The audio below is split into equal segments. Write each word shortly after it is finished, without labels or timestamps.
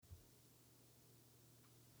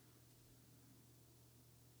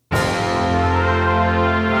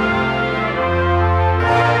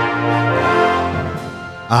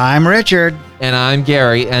I'm Richard. And I'm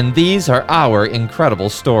Gary, and these are our incredible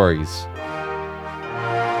stories.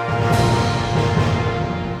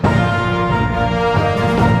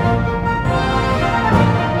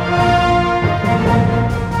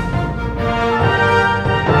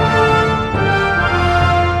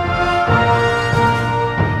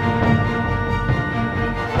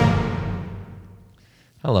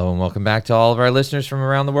 Hello, and welcome back to all of our listeners from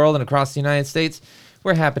around the world and across the United States.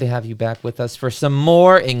 We're happy to have you back with us for some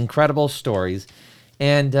more incredible stories.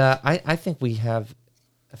 And I think we have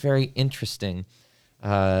very interesting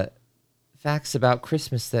facts about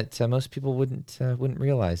Christmas that most people wouldn't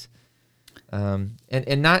realize. And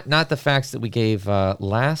not the facts that we gave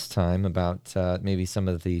last time about maybe some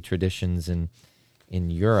of the traditions in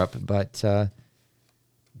Europe, but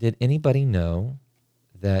did anybody know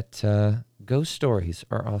that ghost stories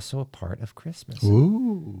are also a part of Christmas?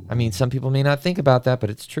 Ooh. I mean, some people may not think about that, but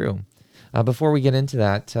it's true. Before we get into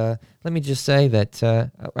that, let me just say that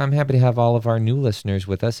I'm happy to have all of our new listeners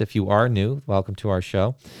with us. If you are new, welcome to our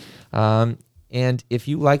show. And if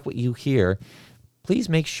you like what you hear, please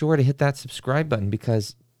make sure to hit that subscribe button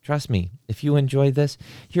because, trust me, if you enjoy this,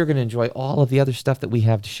 you're going to enjoy all of the other stuff that we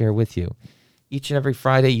have to share with you. Each and every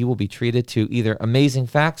Friday, you will be treated to either amazing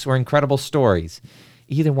facts or incredible stories.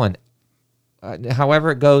 Either one.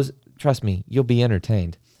 However it goes, trust me, you'll be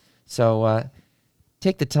entertained. So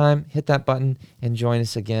take the time, hit that button, and join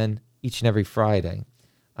us again each and every Friday.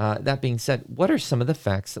 That being said, what are some of the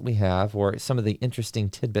facts that we have or some of the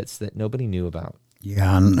interesting tidbits that nobody knew about?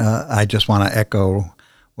 Yeah, and I just want to echo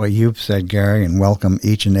what you've said, Gary, and welcome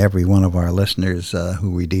each and every one of our listeners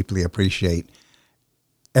who we deeply appreciate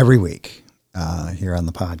every week here on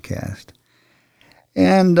the podcast.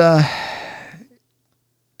 And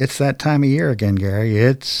it's that time of year again, Gary.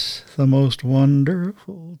 It's the most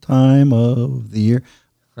wonderful time of the year.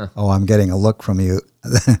 Huh. Oh, I'm getting a look from you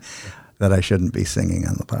that I shouldn't be singing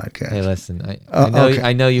on the podcast. Hey, listen,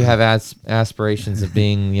 I know you have aspirations of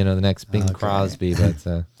being, the next Bing Crosby,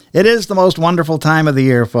 but it is the most wonderful time of the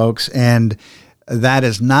year, folks, and that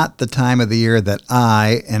is not the time of the year that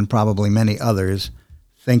I and probably many others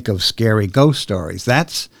think of scary ghost stories.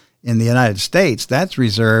 That's in the United States, that's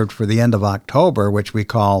reserved for the end of October, which we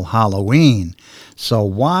call Halloween. So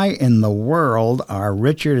why in the world are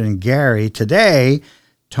Richard and Gary today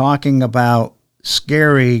talking about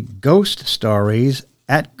scary ghost stories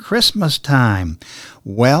at Christmas time?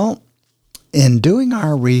 Well, in doing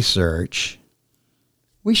our research,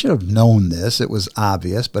 we should have known this. It was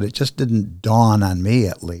obvious, but it just didn't dawn on me,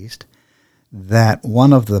 at least, that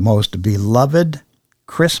one of the most beloved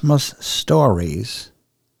Christmas stories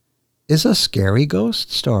is a scary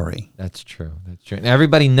ghost story. That's true. And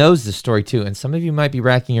everybody knows the story, too. And some of you might be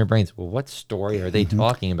racking your brains. Well, what story are they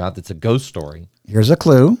talking about that's a ghost story? Here's a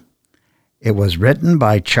clue. It was written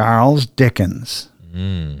by Charles Dickens.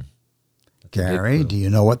 Gary, do you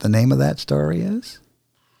know what the name of that story is?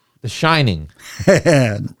 The Shining.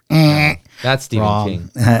 That's Stephen Wrong.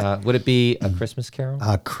 King. Would it be A Christmas Carol?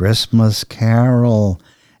 A Christmas Carol.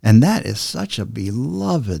 And that is such a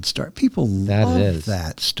beloved story. People love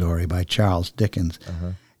that story by Charles Dickens.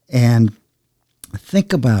 And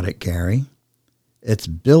think about it, Gary. It's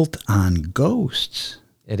built on ghosts.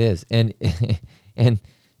 It is. And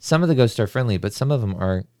some of the ghosts are friendly, but some of them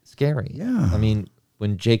are scary. Yeah. I mean,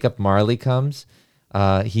 when Jacob Marley comes,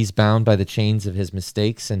 he's bound by the chains of his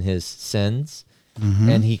mistakes and his sins.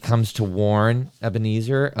 And he comes to warn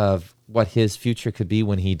Ebenezer of what his future could be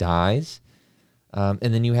when he dies. And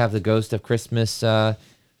then you have the ghost of Christmas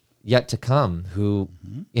yet to come, who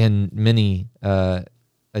in many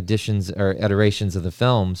editions or iterations of the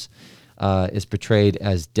films is portrayed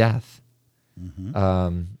as death.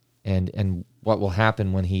 And what will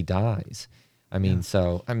happen when he dies. I mean,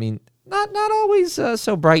 not always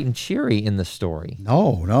so bright and cheery in the story.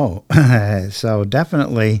 No. So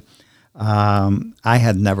definitely, I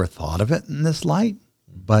had never thought of it in this light.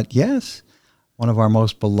 But yes, one of our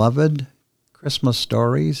most beloved Christmas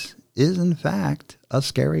stories is, in fact, a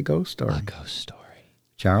scary ghost story. A ghost story.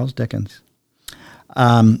 Charles Dickens.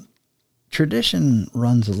 Tradition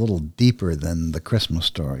runs a little deeper than the Christmas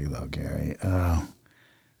story, though, Gary.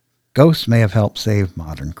 Ghosts may have helped save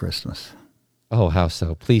modern Christmas. Oh, how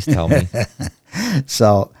so? Please tell me.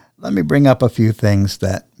 So let me bring up a few things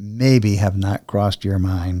that maybe have not crossed your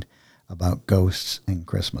mind about ghosts and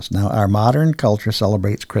Christmas. Now, our modern culture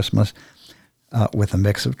celebrates Christmas with a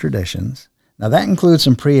mix of traditions. Now, that includes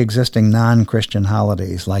some pre-existing non-Christian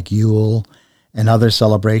holidays like Yule and other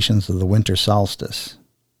celebrations of the winter solstice.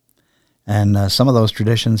 And some of those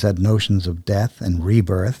traditions had notions of death and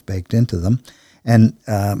rebirth baked into them. And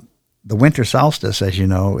the winter solstice, as you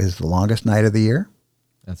know, is the longest night of the year.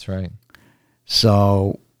 That's right.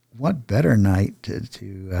 So what better night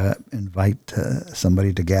to invite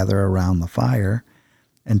somebody to gather around the fire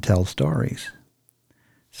and tell stories?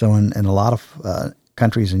 So in a lot of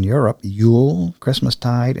countries in Europe, Yule,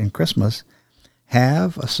 Christmastide, and Christmas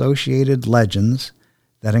have associated legends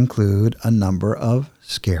that include a number of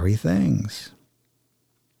scary things.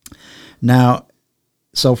 Now,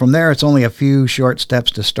 so from there, it's only a few short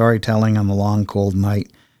steps to storytelling on the long, cold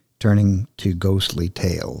night, turning to ghostly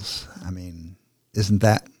tales. I mean, isn't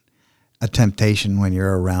that a temptation when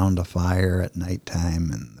you're around a fire at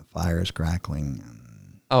nighttime and the fire is crackling?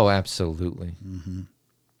 Oh, absolutely. Mm-hmm.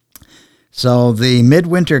 So the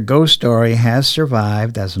midwinter ghost story has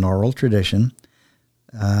survived as an oral tradition,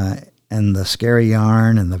 and the scary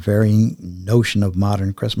yarn and the very notion of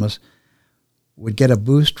modern Christmas would get a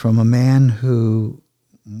boost from a man who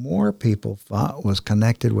more people thought was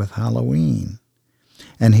connected with Halloween.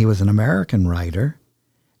 And he was an American writer,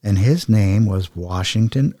 and his name was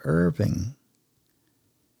Washington Irving.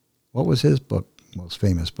 What was his book, most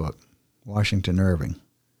famous book? Washington Irving.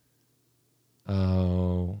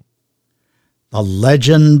 Oh. The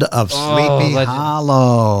Legend of Sleepy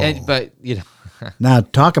Hollow. But, Now,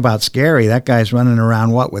 talk about scary. That guy's running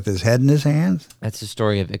around, what, with his head in his hands? That's the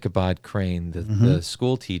story of Ichabod Crane, the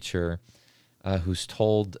school teacher who's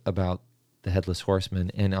told about the Headless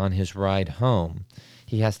Horseman. And on his ride home,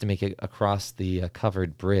 he has to make it across the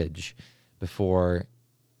covered bridge before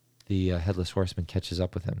the Headless Horseman catches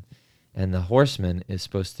up with him. And the horseman is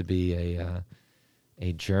supposed to be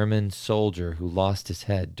a German soldier who lost his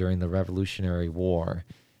head during the Revolutionary War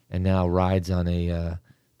and now rides on the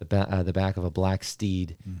back of a black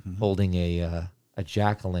steed, holding a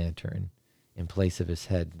jack-o'-lantern in place of his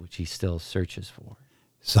head, which he still searches for.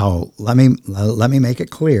 So let me make it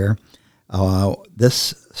clear.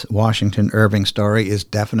 This Washington Irving story is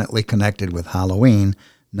definitely connected with Halloween,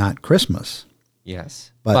 not Christmas.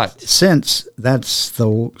 Yes. But since that's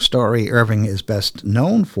the story Irving is best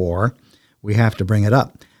known for, we have to bring it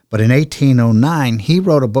up. But in 1809, he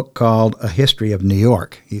wrote a book called A History of New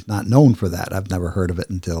York. He's not known for that. I've never heard of it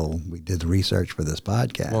until we did the research for this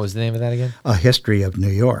podcast. What was the name of that again? A History of New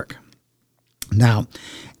York. Now,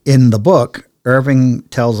 in the book, Irving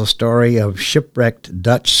tells a story of shipwrecked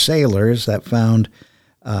Dutch sailors that found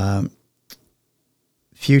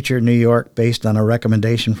future New York based on a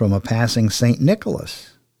recommendation from a passing St. Nicholas.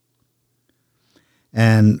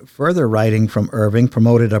 And further writing from Irving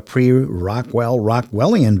promoted a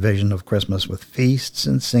Rockwellian vision of Christmas with feasts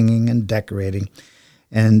and singing and decorating.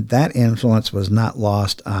 And that influence was not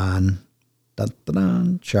lost on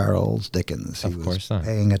Charles Dickens. He was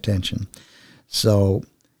paying attention. So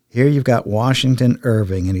here you've got Washington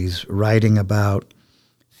Irving, and he's writing about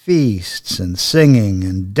feasts and singing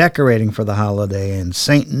and decorating for the holiday and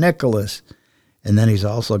St. Nicholas. And then he's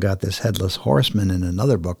also got this Headless Horseman in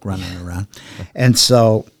another book running around. And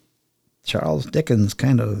so Charles Dickens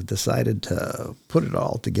kind of decided to put it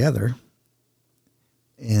all together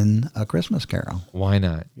in A Christmas Carol. Why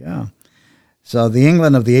not? Yeah. So the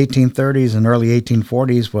England of the 1830s and early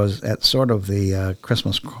 1840s was at sort of the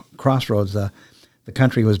Christmas crossroads. The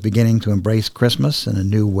country was beginning to embrace Christmas in a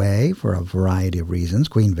new way for a variety of reasons.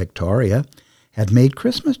 Queen Victoria had made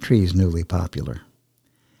Christmas trees newly popular.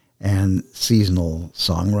 And seasonal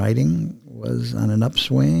songwriting was on an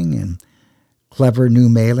upswing, and clever new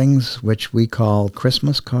mailings, which we call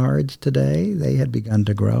Christmas cards today, they had begun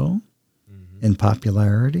to grow in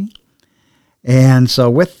popularity. And so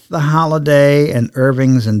with the holiday and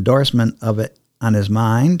Irving's endorsement of it on his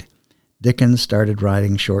mind, Dickens started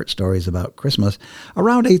writing short stories about Christmas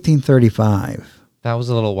around 1835. That was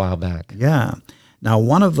a little while back. Yeah. Now,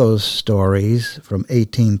 one of those stories from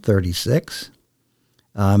 1836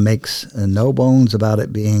 makes no bones about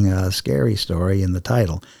it being a scary story in the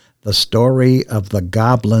title. The Story of the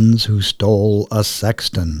Goblins Who Stole a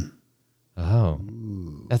Sexton. Oh.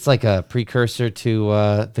 That's like a precursor to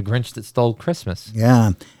The Grinch That Stole Christmas.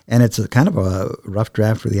 Yeah, and it's a kind of a rough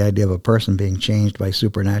draft for the idea of a person being changed by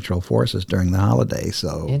supernatural forces during the holiday.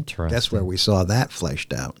 So that's where we saw that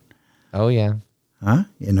fleshed out. Oh, yeah. Huh?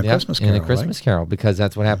 In A Christmas Carol. In A Christmas Carol, because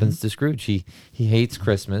that's what happens to Scrooge. He hates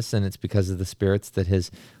Christmas, and it's because of the spirits that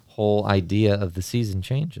his whole idea of the season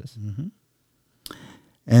changes. Mm-hmm.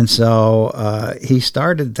 And so he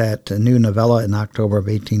started that new novella in October of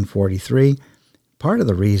 1843. Part of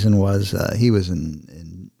the reason was he was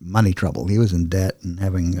in money trouble. He was in debt and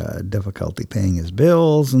having difficulty paying his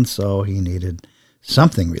bills, and so he needed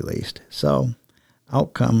something released. So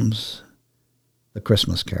out comes The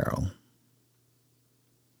Christmas Carol.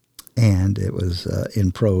 and it was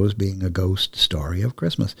in prose, being a ghost story of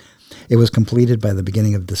Christmas. It was completed by the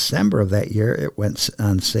beginning of December of that year. It went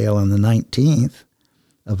on sale on the 19th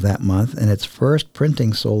of that month, and its first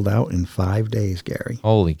printing sold out in 5 days, Gary.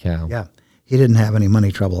 Holy cow. Yeah. He didn't have any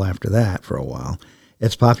money trouble after that for a while.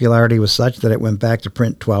 Its popularity was such that it went back to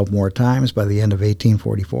print 12 more times by the end of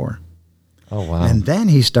 1844. Oh, wow. And then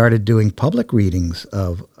he started doing public readings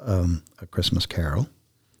of A Christmas Carol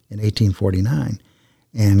in 1849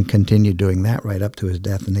 and continued doing that right up to his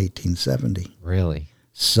death in 1870. Really?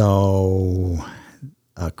 So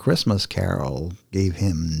A Christmas Carol gave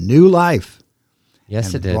him new life. Yes,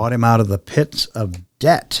 And it did. brought him out of the pits of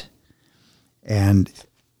debt. And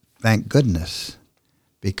thank goodness,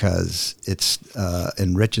 because it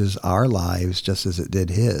enriches our lives just as it did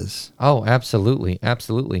his. Oh, absolutely.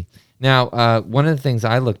 Absolutely. Now, one of the things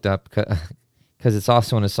I looked up, because it's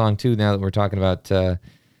also in a song too, now that we're talking about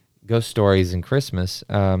ghost stories and Christmas.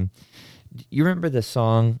 You remember the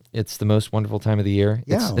song, It's the Most Wonderful Time of the Year?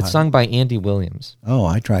 Yeah. It's sung by Andy Williams. Oh,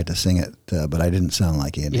 I tried to sing it, but I didn't sound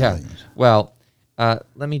like Andy Williams. Well,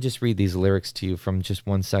 let me just read these lyrics to you from just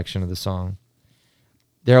one section of the song.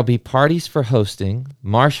 There'll be parties for hosting,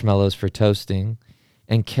 marshmallows for toasting,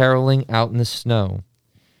 and caroling out in the snow.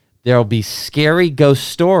 There'll be scary ghost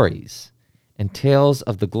stories and tales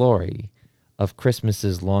of the glory of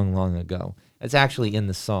Christmases long, long ago. It's actually in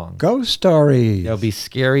the song. Ghost stories. There'll be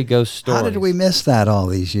scary ghost stories. How did we miss that all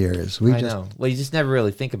these years? I know. Well, you just never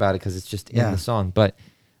really think about it because it's just in the song. But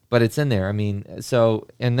it's in there. I mean,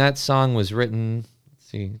 and that song was written, let's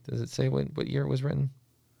see, does it say what year it was written?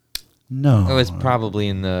 No. It was probably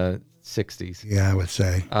in the 60s. Yeah, I would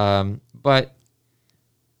say. But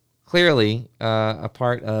clearly a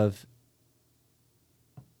part of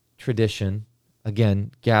tradition,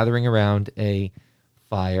 again, gathering around a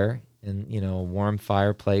fire in, a warm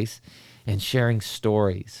fireplace and sharing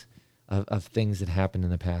stories of things that happened in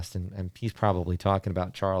the past. And he's probably talking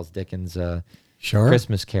about Charles Dickens' Sure.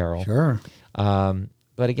 Christmas Carol. Sure.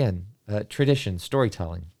 But again, tradition,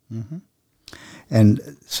 storytelling. Mm-hmm.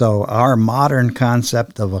 And so our modern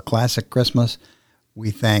concept of a classic Christmas,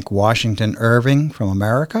 we thank Washington Irving from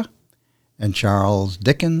America and Charles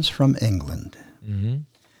Dickens from England. Mm-hmm.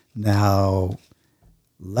 Now,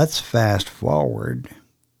 let's fast forward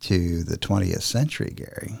to the 20th century,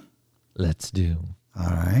 Gary. Let's do. All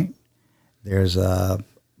right. There's a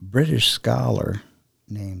British scholar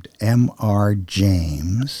named M.R.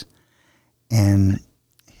 James, and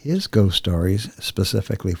his ghost stories,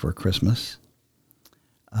 specifically for Christmas,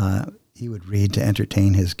 he would read to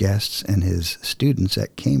entertain his guests and his students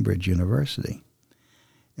at Cambridge University.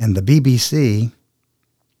 And the BBC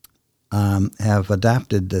have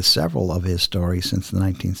adapted several of his stories since the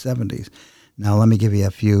 1970s. Now, let me give you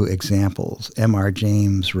a few examples. M.R.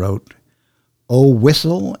 James wrote, "Oh,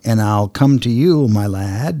 whistle, and I'll come to you, my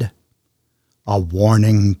lad. A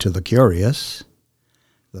warning to the curious.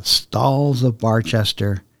 The Stalls of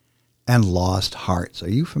Barchester and Lost Hearts."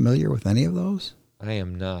 Are you familiar with any of those? I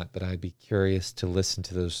am not, but I'd be curious to listen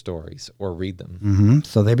to those stories or read them. Mm-hmm.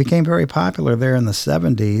 So they became very popular there in the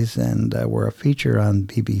 70s and were a feature on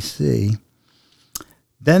BBC.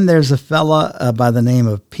 Then there's a fella by the name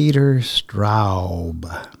of Peter Straub.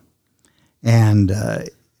 And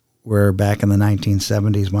we're back in the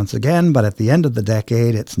 1970s once again, but at the end of the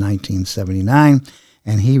decade, it's 1979,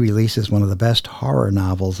 and he releases one of the best horror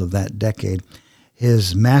novels of that decade.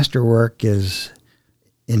 His masterwork is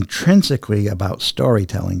intrinsically about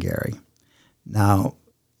storytelling, Gary. Now,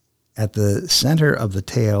 at the center of the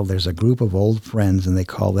tale, there's a group of old friends, and they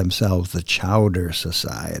call themselves the Chowder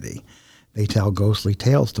Society. They tell ghostly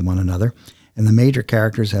tales to one another, and the major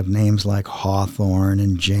characters have names like Hawthorne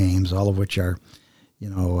and James, all of which are,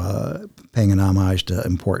 paying an homage to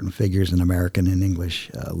important figures in American and English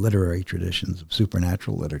literary traditions, of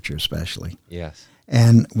supernatural literature especially. Yes.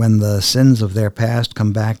 And when the sins of their past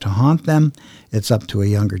come back to haunt them, it's up to a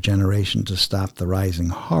younger generation to stop the rising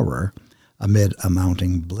horror amid a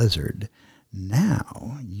mounting blizzard.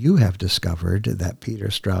 Now, you have discovered that Peter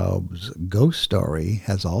Straub's ghost story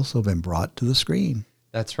has also been brought to the screen.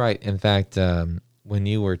 That's right. In fact, when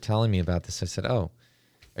you were telling me about this, I said, "Oh,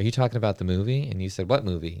 are you talking about the movie?" And you said, "What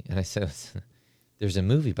movie?" And I said, "There's a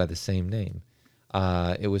movie by the same name."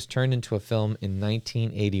 It was turned into a film in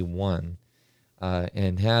 1981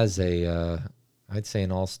 and has I'd say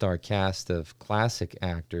an all-star cast of classic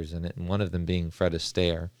actors in it, and one of them being Fred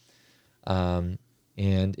Astaire.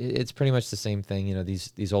 And it's pretty much the same thing.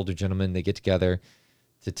 These older gentlemen, they get together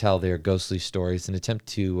to tell their ghostly stories and attempt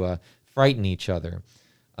to frighten each other.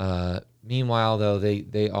 Meanwhile, though,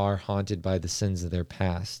 they are haunted by the sins of their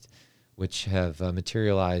past, which have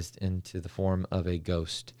materialized into the form of a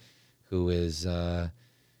ghost. who is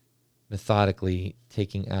methodically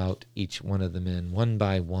taking out each one of the men one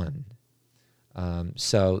by one.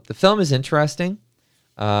 So the film is interesting.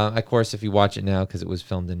 Of course, if you watch it now, because it was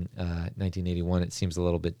filmed in 1981, it seems a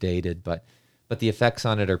little bit dated, but the effects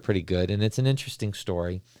on it are pretty good, and it's an interesting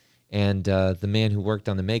story. And the man who worked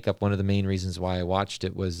on the makeup, one of the main reasons why I watched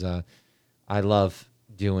it was I love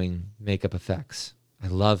doing makeup effects. I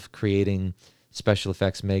love creating special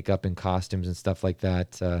effects, makeup, and costumes and stuff like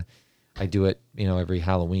that. I do it, every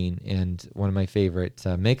Halloween. And one of my favorite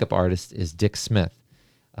makeup artists is Dick Smith.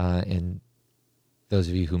 And those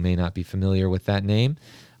of you who may not be familiar with that name,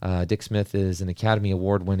 Dick Smith is an Academy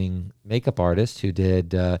Award-winning makeup artist who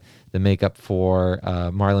did the makeup for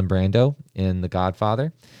Marlon Brando in The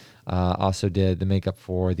Godfather. Also did the makeup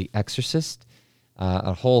for The Exorcist,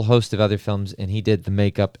 a whole host of other films, and he did the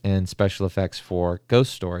makeup and special effects for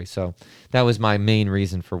Ghost Story. So that was my main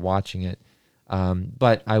reason for watching it.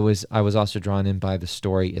 But I was also drawn in by the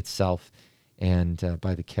story itself and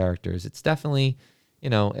by the characters. It's definitely,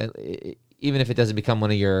 even if it doesn't become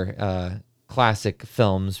one of your classic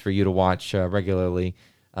films for you to watch regularly,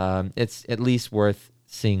 it's at least worth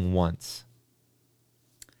seeing once.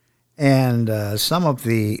 And some of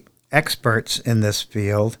the experts in this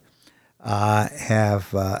field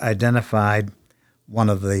have identified one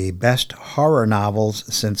of the best horror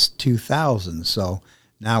novels since 2000. So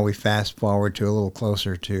now we fast forward to a little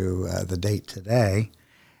closer to the date today.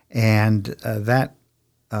 And that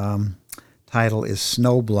title is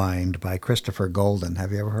Snowblind by Christopher Golden.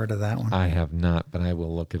 Have you ever heard of that one? I have not, but I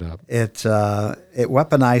will look it up. It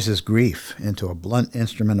weaponizes grief into a blunt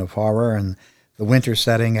instrument of horror, and the winter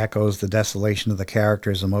setting echoes the desolation of the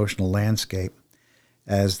characters' emotional landscape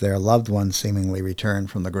as their loved ones seemingly return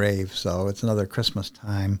from the grave. So it's another Christmas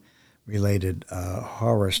time related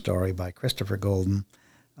horror story by Christopher Golden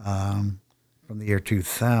from the year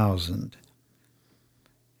 2000.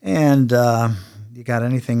 And you got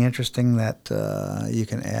anything interesting that you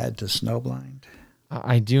can add to Snowblind?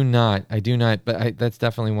 I do not, but that's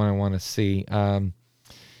definitely one I want to see. Or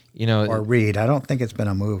read. I don't think it's been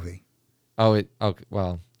a movie.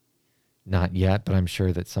 Well, not yet, but I'm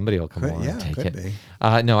sure that somebody will come along and take it. Be.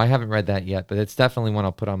 No, I haven't read that yet, but it's definitely one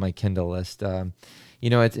I'll put on my Kindle list.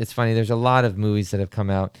 It's funny. There's a lot of movies that have come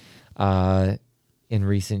out in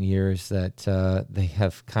recent years that they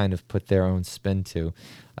have kind of put their own spin to.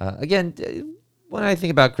 Again, when I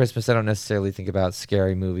think about Christmas, I don't necessarily think about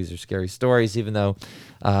scary movies or scary stories, even though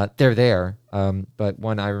they're there. But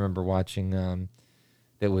one I remember watching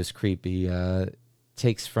that was creepy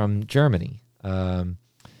takes from Germany.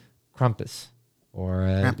 Krampus, or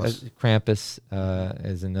Krampus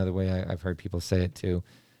is another way I've heard people say it too,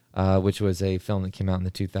 which was a film that came out in the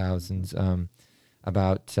 2000s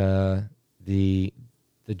about the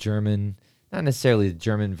German, not necessarily the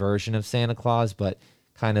German version of Santa Claus, but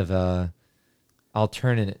kind of a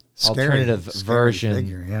alternative version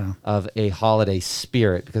figure, of a holiday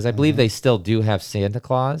spirit, because I believe they still do have Santa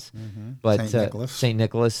Claus, but Saint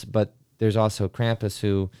Nicholas, but there's also Krampus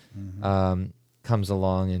who comes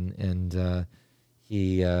along and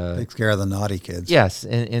he takes care of the naughty kids. Yes,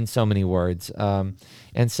 in so many words.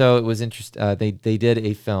 And so it was interesting. They did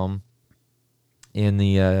a film in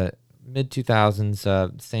the mid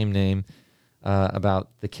 2000s, same name, about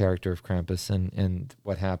the character of Krampus and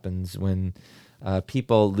what happens when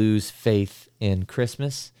people lose faith in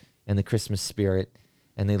Christmas and the Christmas spirit,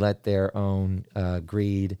 and they let their own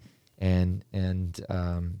greed and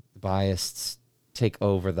bias take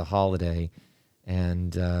over the holiday.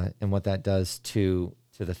 And what that does to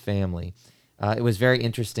the family. It was very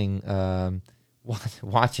interesting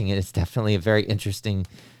watching it. It's definitely a very interesting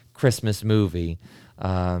Christmas movie.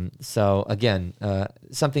 So again,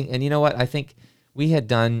 something, and you know what? I think we had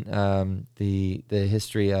done the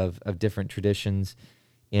history of different traditions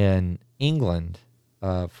in England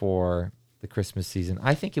for the Christmas season.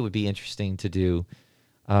 I think it would be interesting to do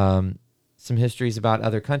some histories about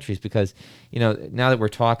other countries, because now that we're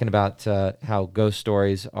talking about how ghost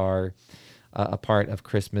stories are a part of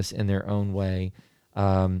Christmas in their own way,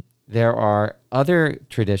 there are other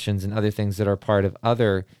traditions and other things that are part of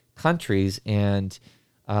other countries and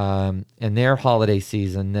their holiday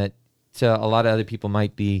season that to a lot of other people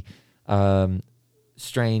might be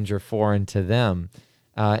strange or foreign to them.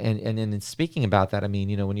 And in speaking about that, I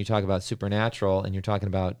mean, when you talk about supernatural and you're talking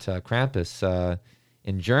about Krampus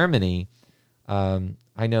in Germany,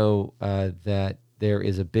 I know that there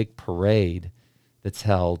is a big parade that's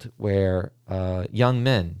held where young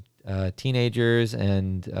men, teenagers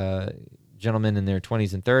and gentlemen in their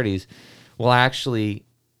 20s and 30s will actually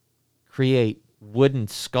create wooden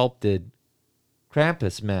sculpted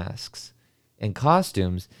Krampus masks and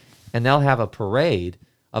costumes and they'll have a parade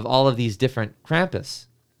of all of these different Krampus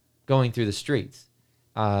going through the streets.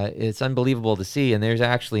 It's unbelievable to see, and there's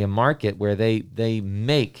actually a market where they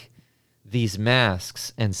make these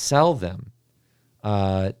masks and sell them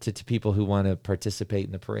to people who want to participate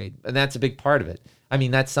in the parade, and that's a big part of it. I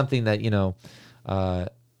mean, that's something that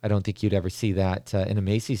I don't think you'd ever see that in a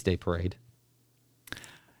Macy's Day Parade.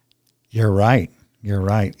 You're right. You're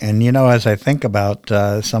right. And as I think about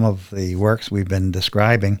some of the works we've been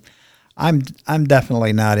describing, I'm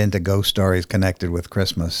definitely not into ghost stories connected with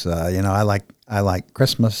Christmas. I like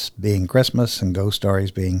Christmas being Christmas and ghost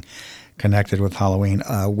stories being connected with Halloween,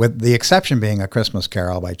 with the exception being A Christmas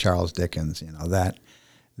Carol by Charles Dickens.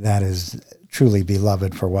 That is truly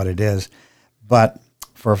beloved for what it is. But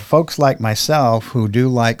for folks like myself who do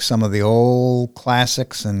like some of the old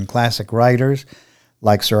classics and classic writers,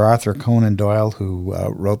 like Sir Arthur Conan Doyle, who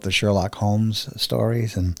wrote the Sherlock Holmes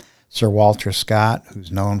stories, and Sir Walter Scott,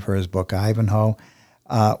 who's known for his book Ivanhoe,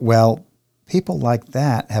 people like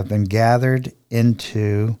that have been gathered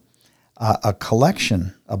into a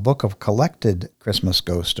collection, a book of collected Christmas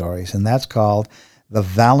ghost stories, and that's called the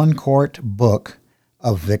Valancourt Book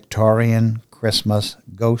of Victorian Christmas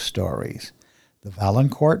Ghost Stories. The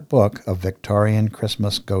Valancourt Book of Victorian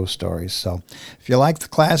Christmas Ghost Stories. So if you like the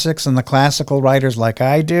classics and the classical writers like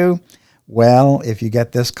I do, if you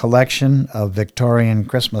get this collection of Victorian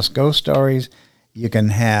Christmas ghost stories, you can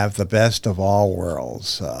have the best of all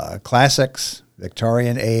worlds. Classics,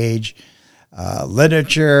 Victorian age,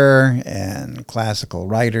 literature, and classical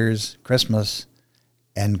writers, Christmas,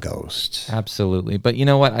 and ghosts. Absolutely. But you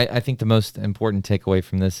know what? I think the most important takeaway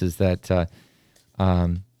from this is that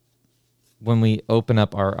when we open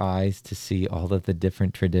up our eyes to see all of the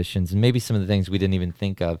different traditions and maybe some of the things we didn't even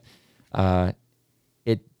think of,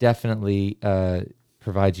 it definitely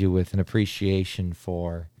provides you with an appreciation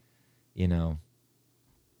for,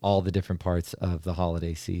 all the different parts of the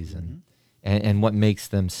holiday season and what makes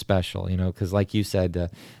them special, because like you said,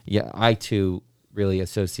 I too really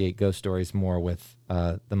associate ghost stories more with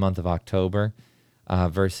the month of October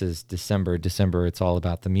versus December. December, it's all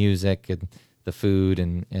about the music and the food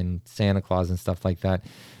and Santa Claus and stuff like that.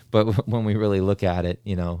 But when we really look at it,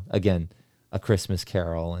 again, A Christmas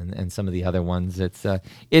Carol and some of the other ones, it's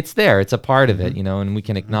there. It's a part of it, and we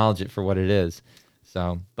can acknowledge it for what it is.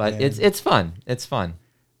 So, but it's fun. It's fun.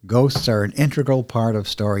 Ghosts are an integral part of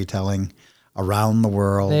storytelling around the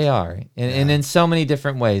world. They are, and in so many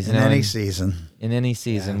different ways. In any season. In any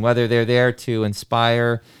season, whether they're there to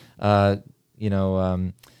inspire, holiday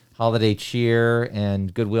cheer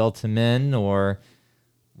and goodwill to men, or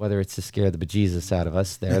whether it's to scare the bejesus out of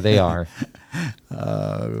us, there they are.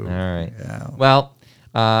 All right. Yeah. Well,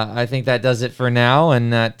 I think that does it for now,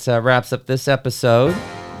 and that wraps up this episode.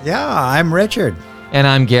 Yeah, I'm Richard. And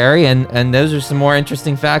I'm Gary, and those are some more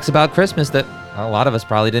interesting facts about Christmas that a lot of us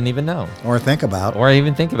probably didn't even know. Or think about.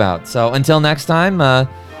 So until next time, I'm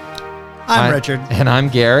Richard. And I'm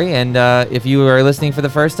Gary, and if you are listening for the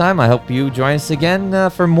first time, I hope you join us again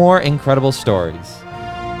for more incredible stories.